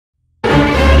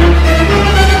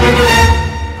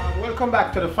welcome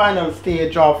back to the final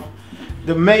stage of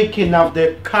the making of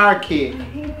the car cake.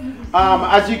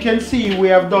 As you can see, we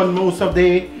have done most of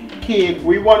the cake.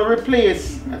 We want to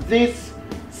replace this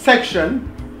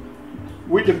section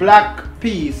with the black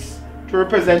piece to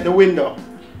represent the window.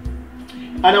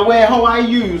 And the way how I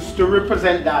use to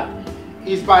represent that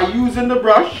is by using the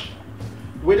brush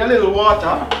with a little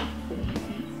water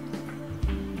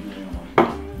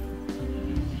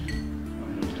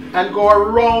and go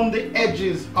around the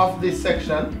edges of this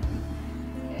section,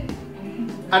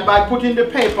 and by putting the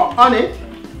paper on it,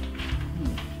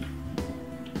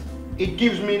 it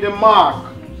gives me the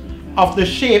mark of the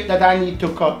shape that I need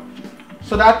to cut.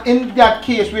 So that in that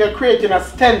case we are creating a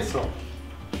stencil.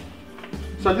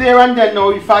 So there and then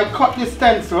now, if I cut the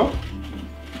stencil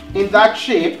in that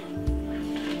shape,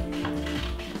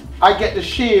 I get the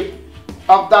shape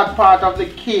of that part of the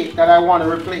cake that I want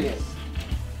to replace.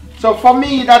 So for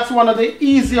me, that's one of the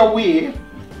easier way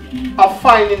of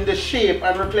finding the shape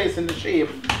and replacing the shape.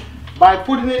 By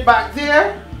putting it back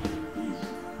there,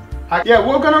 yeah,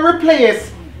 we're going to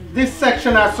replace this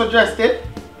section as suggested.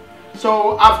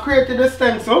 So I've created a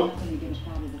stencil,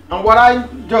 and what I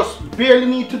just barely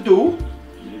need to do,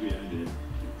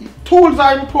 tools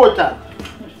are important.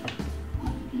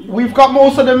 We've got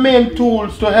most of the main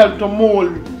tools to help to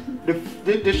mold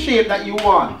the shape that you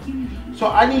want. So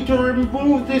I need to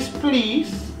remove this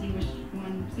piece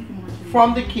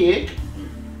from the cake.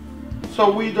 So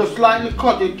we just slightly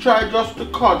cut it. Try just to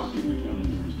cut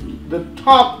the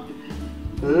top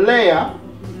layer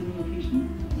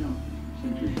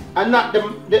and not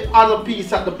the other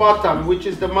piece at the bottom, which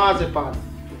is the marzipan.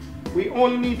 We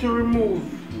only need to remove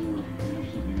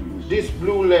this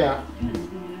blue layer.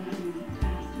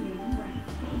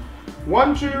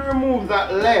 Once you remove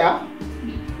that layer,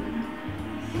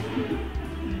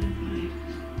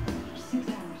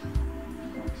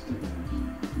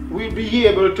 we'll be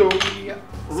able to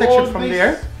section from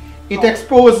there. It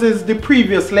exposes the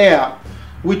previous layer,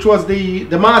 which was the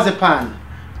marzipan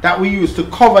that we used to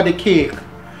cover the cake.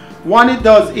 What it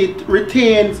does, it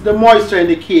retains the moisture in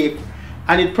the cake,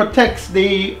 and it protects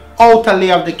the outer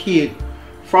layer of the cake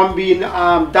from being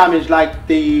damaged, like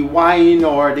the wine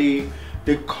or the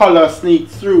color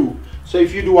sneaks through. So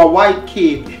if you do a white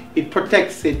cake, it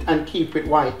protects it and keep it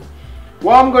white.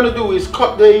 What I'm going to do is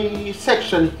cut the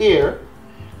section here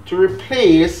to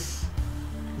replace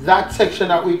that section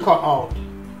that we cut out.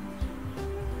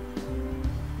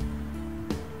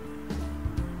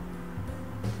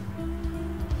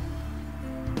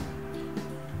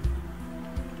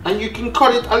 And you can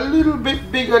cut it a little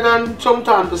bit bigger than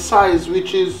sometimes the size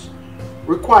which is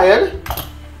required,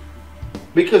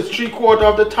 because 3/4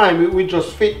 of the time it will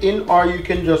just fit in, or you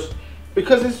can just,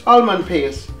 because it's almond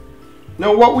paste.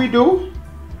 Now what we do,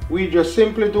 we just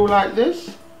simply do like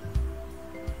this,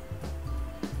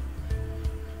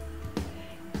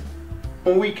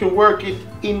 and we can work it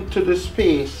into the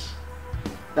space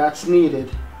that's needed.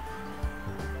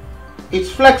 It's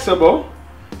flexible,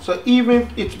 so even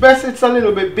it's best it's a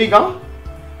little bit bigger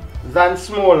than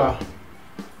smaller.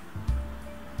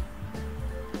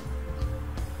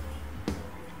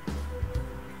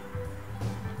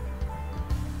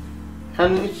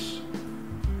 And it's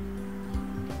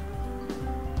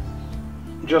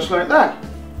just like that.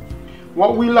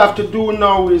 What we'll have to do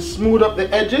now is smooth up the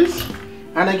edges,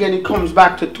 and again it comes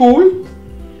back to tool.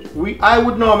 I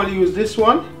would normally use this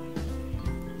one.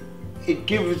 It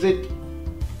gives it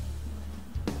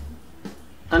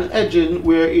an edging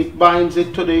where it binds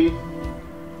it to the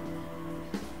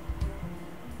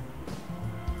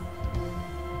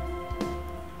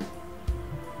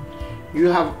you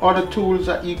have other tools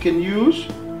that you can use.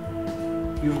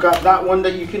 You've got that one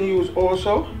that you can use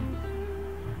also.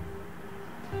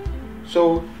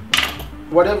 So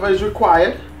whatever is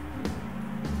required.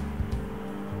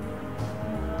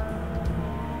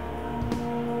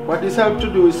 What this helps to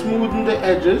do is smoothen the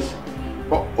edges,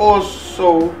 but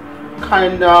also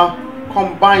kind of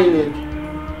combine it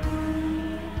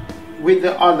with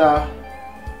the other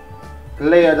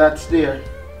layer that's there.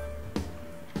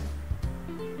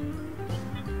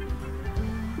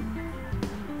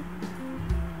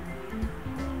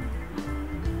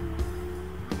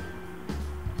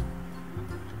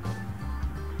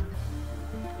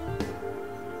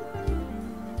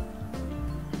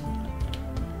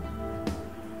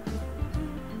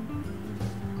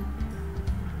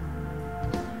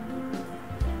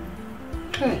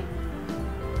 Okay,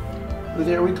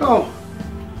 there we go.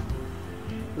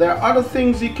 There are other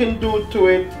things you can do to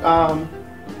it.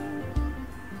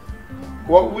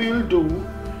 What we'll do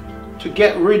to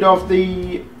get rid of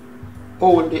the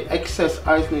excess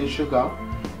icing sugar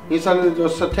These are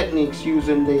just the techniques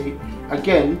using the,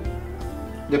 again,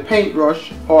 the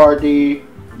paintbrush or the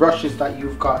brushes that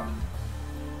you've got.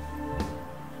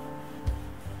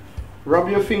 Rub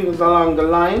your fingers along the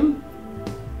line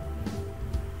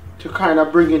to kind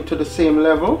of bring it to the same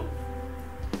level.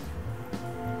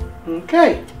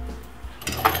 Okay.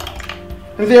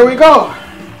 And there we go.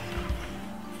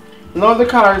 Now the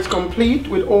car is complete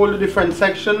with all the different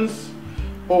sections,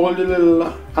 all the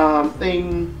little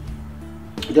thing,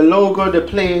 the logo, the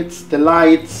plates, the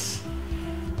lights,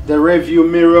 the review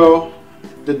mirror,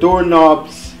 the door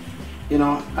knobs. You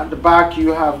know, at the back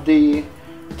you have the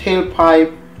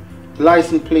tailpipe, the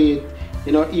license plate,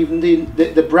 you know, even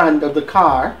the brand of the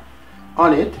car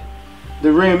on it.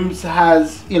 The rims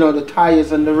has, you know, the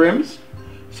tires and the rims.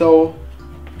 So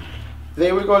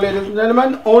there we go, ladies and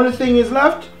gentlemen. Only thing is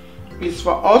left is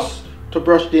for us to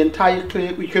brush the entire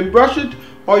clay. We can brush it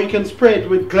or you can spray it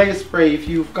with glaze spray if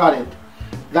you've got it.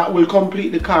 That will complete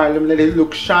the car, let it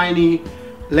look shiny,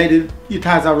 it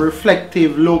has a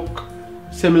reflective look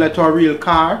similar to a real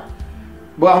car.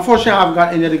 But unfortunately I haven't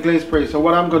got any of the glaze spray, so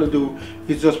what I'm going to do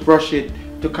is just brush it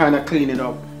to kind of clean it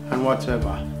up and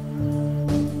whatever.